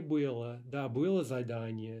 задание было. Да, было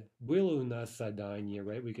задание. Было у нас задание,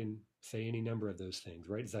 right? We can say any number of those things,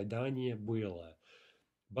 right? Задание было.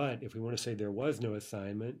 But if we want to say there was no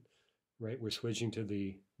assignment, right, we're switching to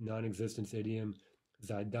the non-existence idiom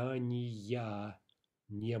задания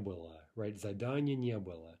не было, right? Задания не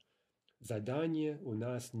было. Задания у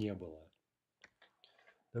нас не было.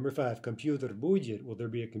 Number 5, компьютер будет. Will there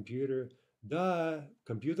be a computer? Да,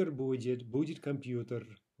 компьютер будет. Будет компьютер,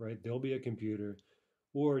 right? There'll be a computer.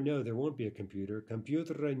 Or no, there won't be a computer.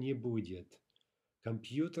 Компьютера не будет.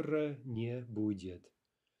 Компьютера не будет.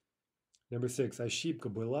 Number 6, ошибка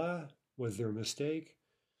была. Was there a mistake?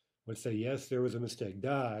 Let's say, yes, there was a mistake.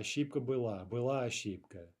 Да, ошибка была. Была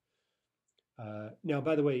ошибка. Now,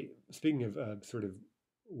 by the way, speaking of sort of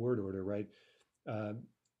word order, right?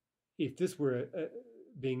 If this were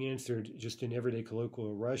being answered just in everyday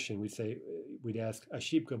colloquial Russian, we'd ask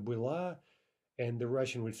ошибка была, and the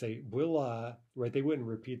Russian would say была, right? They wouldn't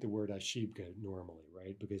repeat the word ошибка normally,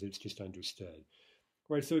 right? Because it's just understood.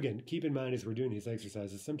 Right, so again, keep in mind as we're doing these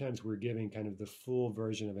exercises, sometimes we're giving kind of the full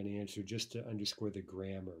version of an answer just to underscore the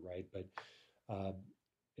grammar, right? But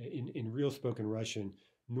in real spoken Russian,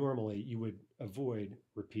 normally you would avoid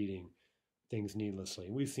repeating things needlessly.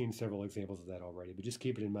 And we've seen several examples of that already, but just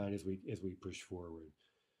keep it in mind as we push forward.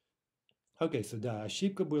 Okay, so да,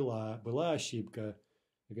 ошибка была ошибка.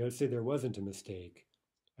 Okay, let's say there wasn't a mistake.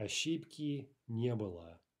 Ошибки не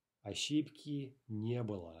было. Ошибки не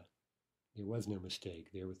было. There was no mistake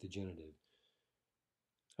there with the genitive.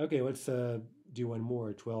 Okay, let's do one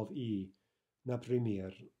more, 12e.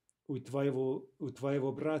 Например, у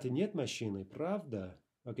твоего брата нет машины, правда?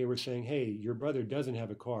 Okay, we're saying, hey, your brother doesn't have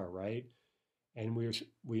a car, right? And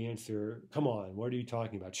we answer, come on, what are you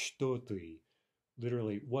talking about? Что ты?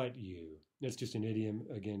 Literally, what you? That's just an idiom,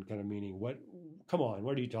 again, kind of meaning, what? Come on,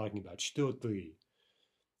 what are you talking about? Что ты?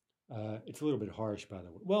 It's a little bit harsh, by the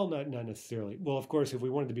way. Well, not necessarily. Well, of course, if we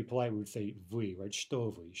wanted to be polite, we would say вы, right?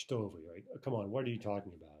 Что вы, right? Come on, what are you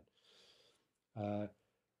talking about?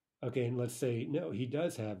 Okay, and let's say, no, he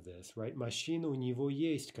does have this, right? Машина у него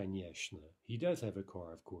есть, конечно. He does have a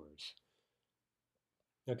car, of course.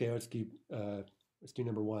 Okay, let's do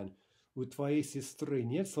number 1. У твоей сестры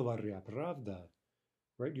нет словаря, правда?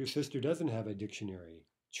 Right? Your sister doesn't have a dictionary.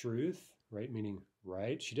 Truth, right? Meaning,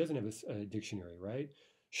 right? She doesn't have a dictionary, right?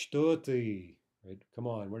 Что ты? Right? Come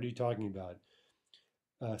on, what are you talking about?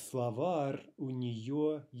 Словарь у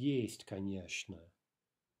нее есть, конечно.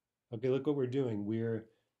 Okay, look what we're doing. We're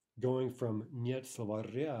going from нет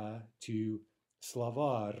словаря to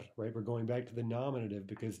словарь, right? We're going back to the nominative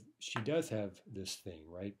because she does have this thing,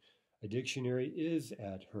 right? A dictionary is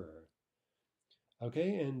at her.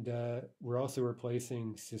 Okay, and we're also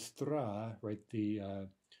replacing сестра, right?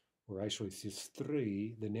 Or actually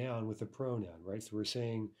сестры, the noun, with the pronoun, right? So we're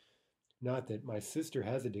saying not that my sister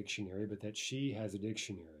has a dictionary, but that she has a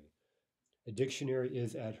dictionary. A dictionary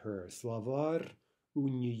is at her. Словарь у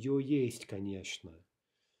нее есть, конечно.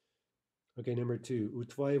 Okay, number 2. У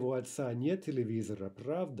твоего отца нет телевизора,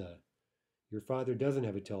 правда? Your father doesn't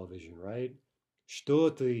have a television, right?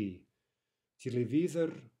 Что ты?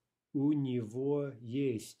 Телевизор У него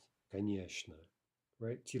есть, конечно.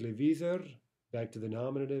 Right? Телевизор, back to the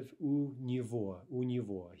nominative, у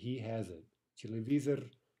него, he has it. Телевизор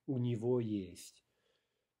у него есть.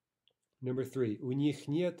 Number 3, у них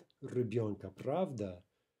нет ребенка, правда?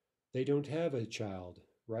 They don't have a child,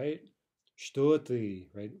 right? Что ты,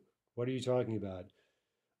 right? What are you talking about?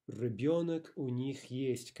 Ребенок у них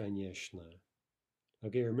есть, конечно.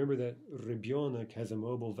 Okay, remember that ребенок has a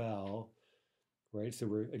mobile vowel, right? So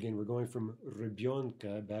we're going from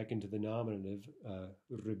ребенка back into the nominative,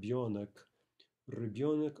 ребенок.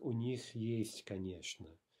 Ребенок у них есть, конечно.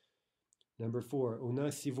 Number 4, у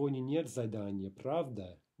нас сегодня нет задания,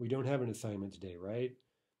 правда? We don't have an assignment today, right?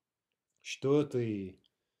 Что ты?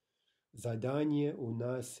 Задание у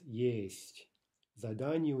нас есть.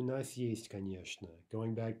 Задание у нас есть, конечно.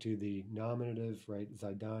 Going back to the nominative, right?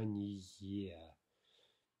 Задание.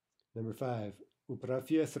 Number 5, у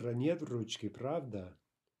профессора нет ручки, правда?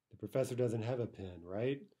 The professor doesn't have a pen,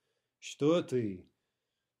 right? Что ты?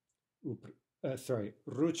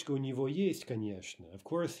 Ручка у него есть, конечно. Of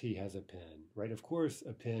course he has a pen, right? Of course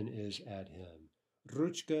a pen is at him.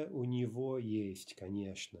 Ручка у него есть,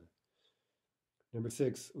 конечно. Number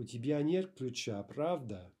 6, у тебя нет ключа,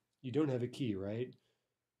 правда? You don't have a key, right?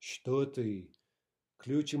 Что ты?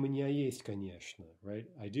 Ключ у меня есть, конечно, right?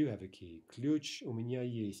 I do have a key. Ключ у меня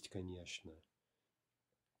есть, конечно.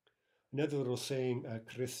 Another little saying,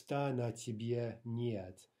 креста на тебе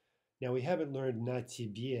нет. Now, we haven't learned na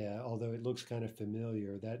тебе, although it looks kind of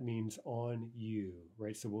familiar. That means on you,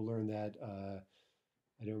 right? So we'll learn that,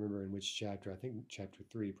 I don't remember in which chapter, I think chapter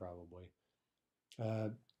 3 probably.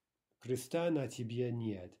 Креста на тебе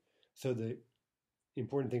нет. So the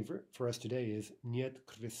important thing for us today is нет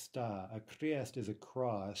креста. A crest is a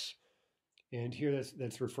cross. And here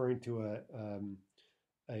that's referring to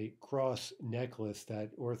a cross necklace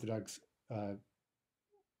that Orthodox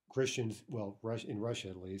Christians, well, in Russia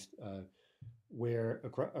at least, wear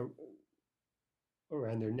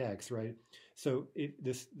around their necks, right? So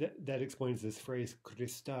that explains this phrase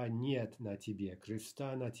 "Kреста нет на тебе."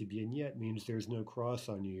 "Kреста на тебе нет" means there's no cross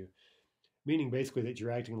on you, meaning basically that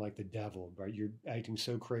you're acting like the devil, right? You're acting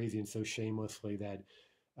so crazy and so shamelessly that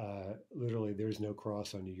literally there's no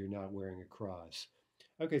cross on you. You're not wearing a cross.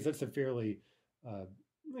 Okay, so that's a fairly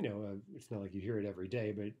it's not like you hear it every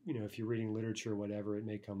day, but if you're reading literature or whatever, it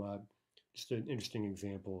may come up. Just an interesting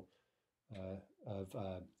example of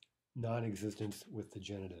non-existence with the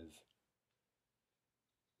genitive.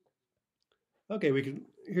 Okay,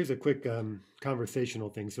 here's a quick conversational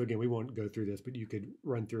thing. So again, we won't go through this, but you could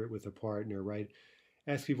run through it with a partner, right?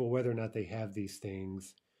 Ask people whether or not they have these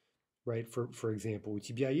things, right? For example, у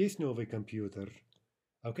тебя есть новый компьютер?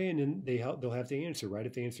 Okay, and then they'll have to answer, right?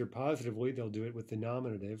 If they answer positively, they'll do it with the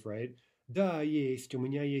nominative, right? Да, есть, у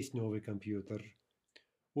меня есть новый компьютер.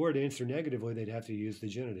 Or to answer negatively, they'd have to use the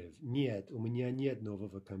genitive. Нет, у меня нет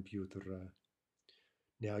нового компьютера.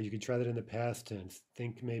 Now, you could try that in the past tense.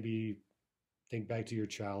 Think back to your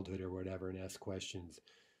childhood or whatever and ask questions.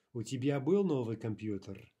 У тебя был новый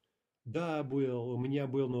компьютер? Да, был, у меня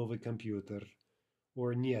был новый компьютер.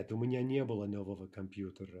 Or нет, у меня не было нового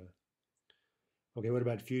компьютера. Okay, what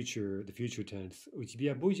about the future tense? У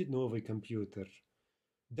тебя будет новый компьютер?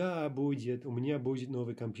 Да, будет. У меня будет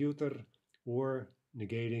новый компьютер. Or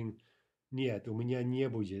negating, нет, у меня не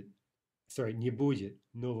будет. Не будет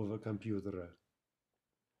нового компьютера.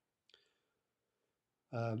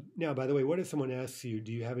 Now, by the way, what if someone asks you,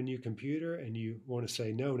 do you have a new computer? And you want to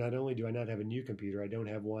say, no, not only do I not have a new computer, I don't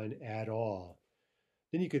have one at all.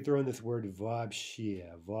 Then you could throw in this word вообще.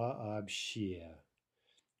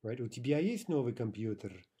 Right? У тебя есть новый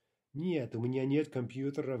компьютер? Нет, у меня нет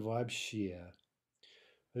компьютера вообще.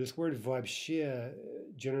 This word вообще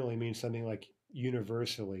generally means something like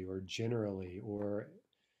universally or generally or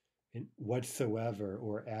whatsoever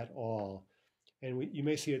or at all. And you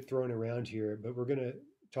may see it thrown around here, but we're going to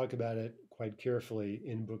talk about it quite carefully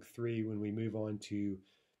in Book 3 when we move on to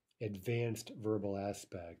advanced verbal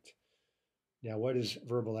aspect. Now, what is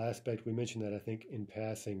verbal aspect? We mentioned that, I think, in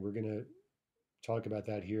passing. We're going to talk about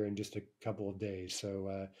that here in just a couple of days.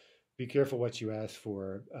 So be careful what you ask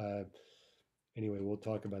for. Anyway, we'll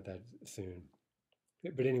talk about that soon.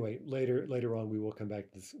 But anyway, later on, we will come back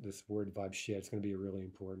to this word вообще. It's going to be a really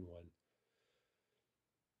important one.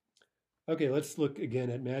 Okay, let's look again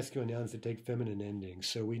at masculine nouns that take feminine endings.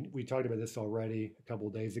 So we talked about this already a couple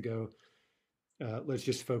of days ago. Let's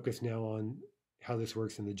just focus now on how this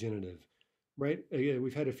works in the genitive. Right?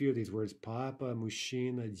 We've had a few of these words. Papa,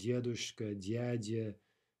 мужчина, дедушка, дядя,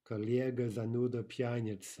 коллега, зануда,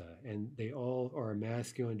 пьяница. And they all are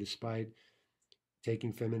masculine despite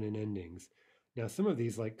taking feminine endings. Now, some of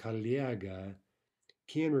these, like коллега,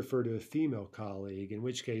 can refer to a female colleague, in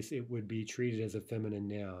which case it would be treated as a feminine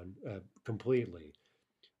noun completely,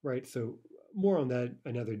 right? So more on that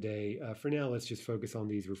another day. For now, let's just focus on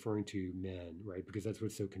these referring to men, right? Because that's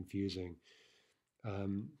what's so confusing.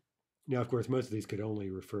 Um, Now, of course, most of these could only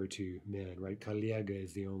refer to men, right? Kaliega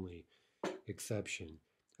is the only exception.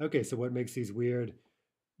 Okay, so what makes these weird?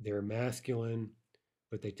 They're masculine,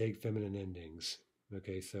 but they take feminine endings.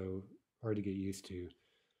 Okay, so hard to get used to.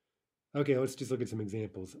 Okay, let's just look at some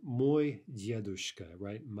examples. Mój dziadushka,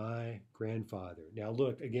 right? My grandfather. Now,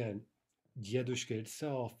 look, again, dziadushka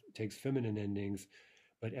itself takes feminine endings,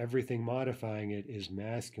 but everything modifying it is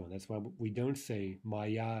masculine. That's why we don't say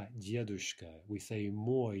moja dziadushka. We say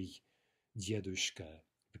mój dziadushka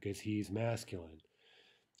because he's masculine.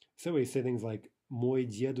 So we say things like mój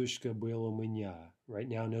dziadushka был у меня. Right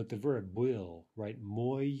now, note the verb был, right?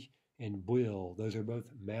 Mój and был, those are both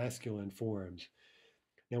masculine forms.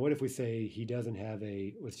 Now, what if we say he doesn't have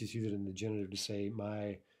let's just use it in the genitive to say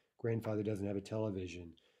my grandfather doesn't have a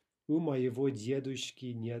television. У моего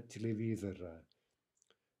дедушки нет телевизора.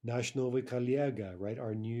 Наш новый коллега, right,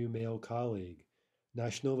 our new male colleague.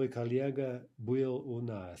 Наш новый коллега был у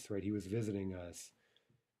нас, right, he was visiting us.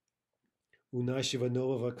 У нашего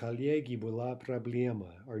нового коллеги была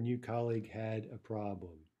проблема. Our new colleague had a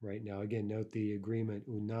problem, right? Now, again, note the agreement.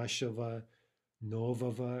 У нашего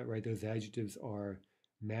нового, right, those adjectives are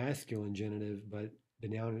masculine genitive, but the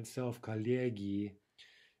noun itself, коллеги,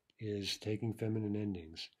 is taking feminine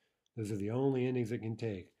endings. Those are the only endings it can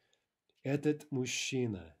take. Этот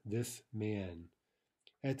мужчина, this man.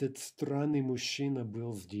 Этот странный мужчина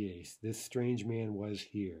был здесь. This strange man was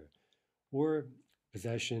here. Or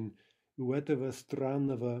possession, у этого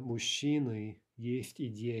странного мужчины есть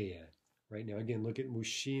идея. Right now, again, look at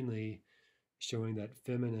мужчины, showing that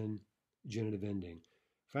feminine genitive ending.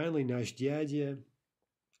 Finally, наш дядя,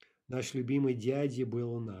 наш любимый дядя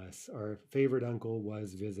был у нас. Our favorite uncle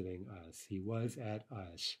was visiting us. He was at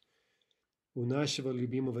us. У нашего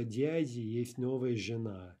любимого дяди есть новая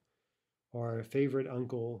жена. Our favorite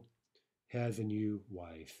uncle has a new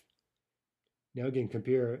wife. Now again,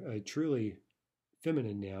 compare a truly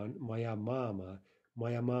feminine noun, моя мама.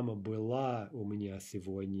 Моя мама была у меня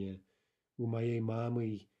сегодня. У моей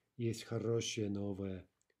мамы есть хорошая новая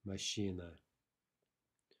машина.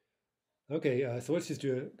 Okay, so let's just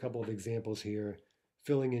do a couple of examples here,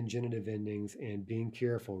 filling in genitive endings and being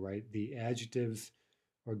careful, right? The adjectives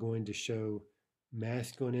are going to show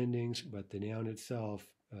masculine endings, but the noun itself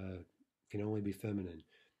can only be feminine.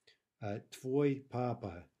 Твой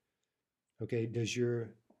папа. Okay, does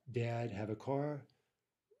your dad have a car?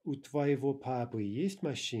 У твоего папы есть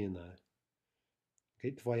машина?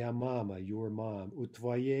 Okay, твоя мама, your mom. У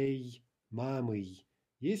твоей мамы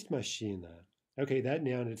есть машина? Okay, that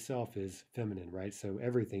noun itself is feminine, right? So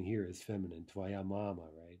everything here is feminine. Твоя мама,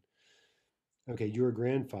 right? Okay, your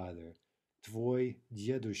grandfather. Твой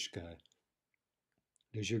дедушка.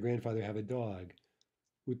 Does your grandfather have a dog?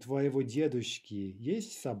 У твоего дедушки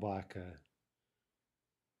есть собака?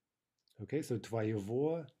 Okay, so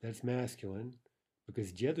твоего, that's masculine,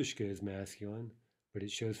 because дедушка is masculine, but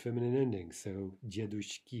it shows feminine endings, so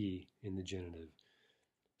дедушки in the genitive.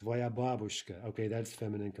 Твоя бабушка, okay, that's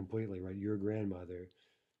feminine completely, right? Your grandmother.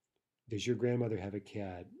 Does your grandmother have a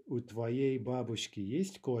cat? У твоей бабушки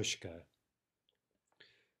есть кошка?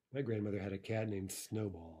 My grandmother had a cat named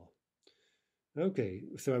Snowball. Okay,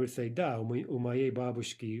 so I would say, да, у моей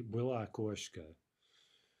бабушки была кошка.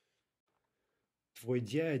 Твой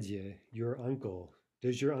дядя, your uncle.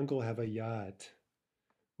 Does your uncle have a yacht?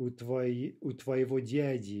 У твоего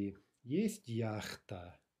дяди есть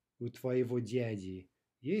яхта? У твоего дяди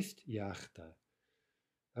есть яхта?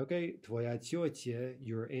 Okay, твоя тетя,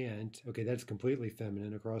 your aunt. Okay, that's completely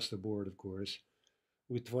feminine across the board, of course.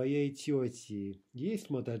 У твоей тети есть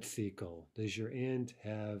мотоцикл? Does your aunt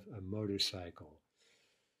have a motorcycle?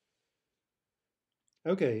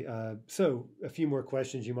 Okay, so a few more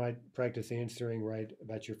questions you might practice answering, right,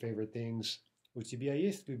 about your favorite things. У тебя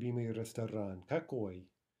есть любимый ресторан? Какой?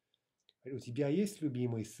 У тебя есть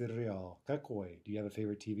любимый сериал? Какой? Do you have a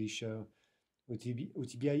favorite TV show? У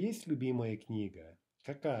тебя есть любимая книга?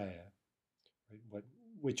 Какая? Right?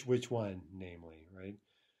 Which one, namely, right?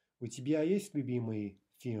 У тебя есть любимый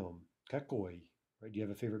film? Какой? Right? Do you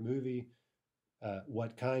have a favorite movie?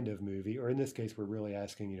 What kind of movie? Or in this case, we're really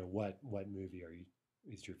asking, what movie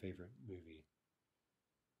is your favorite movie?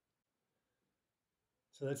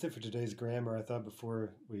 So that's it for today's grammar. I thought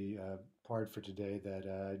before we part for today that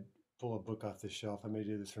I'd pull a book off the shelf. I may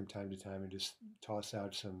do this from time to time and just toss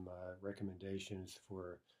out some recommendations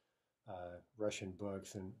for Russian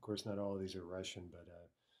books. And of course, not all of these are Russian, but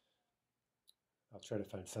I'll try to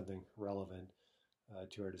find something relevant.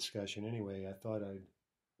 to our discussion. Anyway, I thought I'd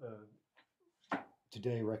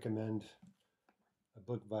today recommend a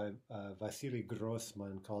book by Vasily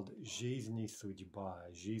Grossman called Жизнь судьба.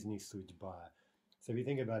 Жизнь судьба. So if you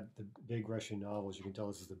think about the big Russian novels, you can tell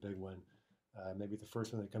this is the big one. Maybe the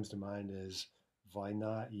first one that comes to mind is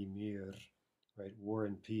Война и мир, right? War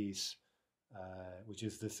and Peace, which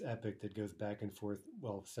is this epic that goes back and forth,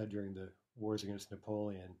 well, set during the wars against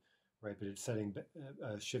Napoleon, right? But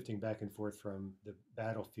it's shifting back and forth from the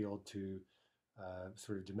battlefield to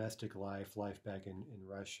sort of domestic life, life back in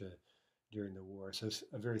Russia during the war. So it's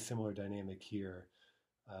a very similar dynamic here.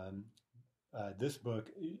 Um, this book,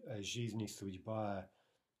 Жизнь судьба,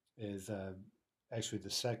 is actually the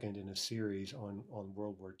second in a series on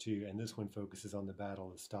World War II, and this one focuses on the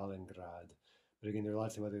Battle of Stalingrad. But again, there are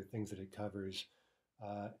lots of other things that it covers.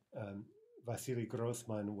 Uh, um, Vasily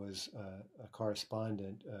Grossman was a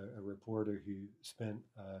correspondent, a reporter who spent,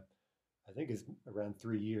 I think, is around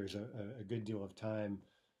 3 years, a good deal of time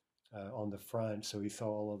on the front. So he saw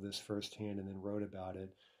all of this firsthand and then wrote about it.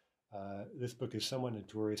 This book is somewhat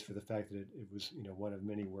notorious for the fact that it was, one of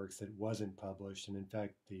many works that wasn't published, and in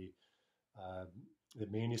fact, uh, the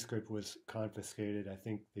manuscript was confiscated. I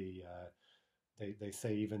think they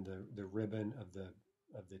say even the ribbon of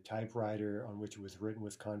the typewriter on which it was written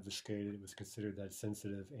was confiscated. It was considered that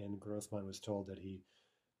sensitive, and Grossman was told that he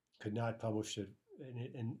could not publish it,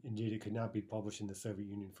 and indeed it could not be published in the Soviet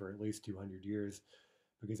Union for at least 200 years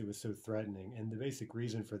because it was so threatening. And the basic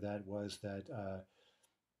reason for that was that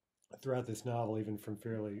throughout this novel, even from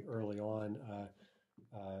fairly early on,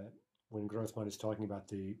 when Grossman is talking about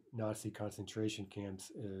the Nazi concentration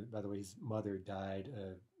camps, by the way, his mother died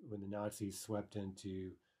when the Nazis swept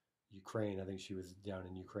into Ukraine. I think she was down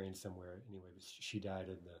in Ukraine somewhere. Anyway, but she died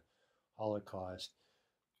in the Holocaust.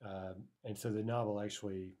 And so the novel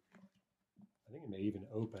actually, I think it may even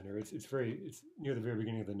open, or it's near the very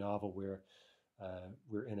beginning of the novel where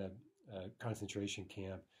we're in a concentration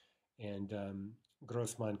camp, and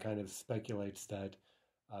Grossman kind of speculates that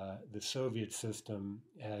the Soviet system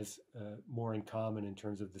has more in common in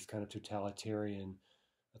terms of this kind of totalitarian,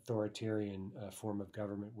 authoritarian form of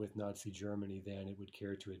government with Nazi Germany than it would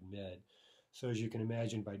care to admit. So, as you can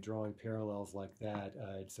imagine, by drawing parallels like that,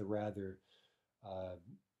 it's a rather uh,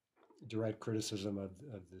 direct criticism of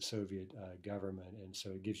the Soviet government, and so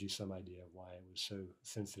it gives you some idea of why it was so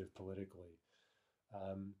sensitive politically.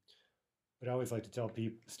 Um, but I always like to tell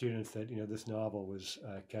students that this novel was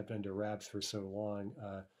kept under wraps for so long.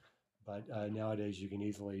 But nowadays you can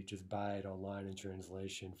easily just buy it online in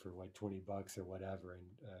translation for like $20 or whatever,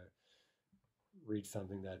 and read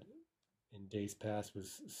something that in days past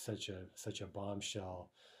was such a bombshell.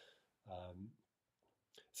 Um,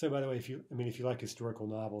 so, by the way, if you like historical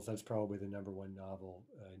novels, that's probably the number one novel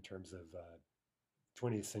in terms of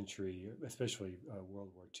 20th century, especially World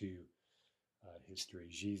War II history.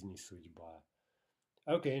 Жизнь судьба.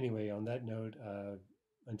 Okay, anyway, on that note,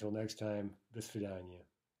 until next time, до свидания.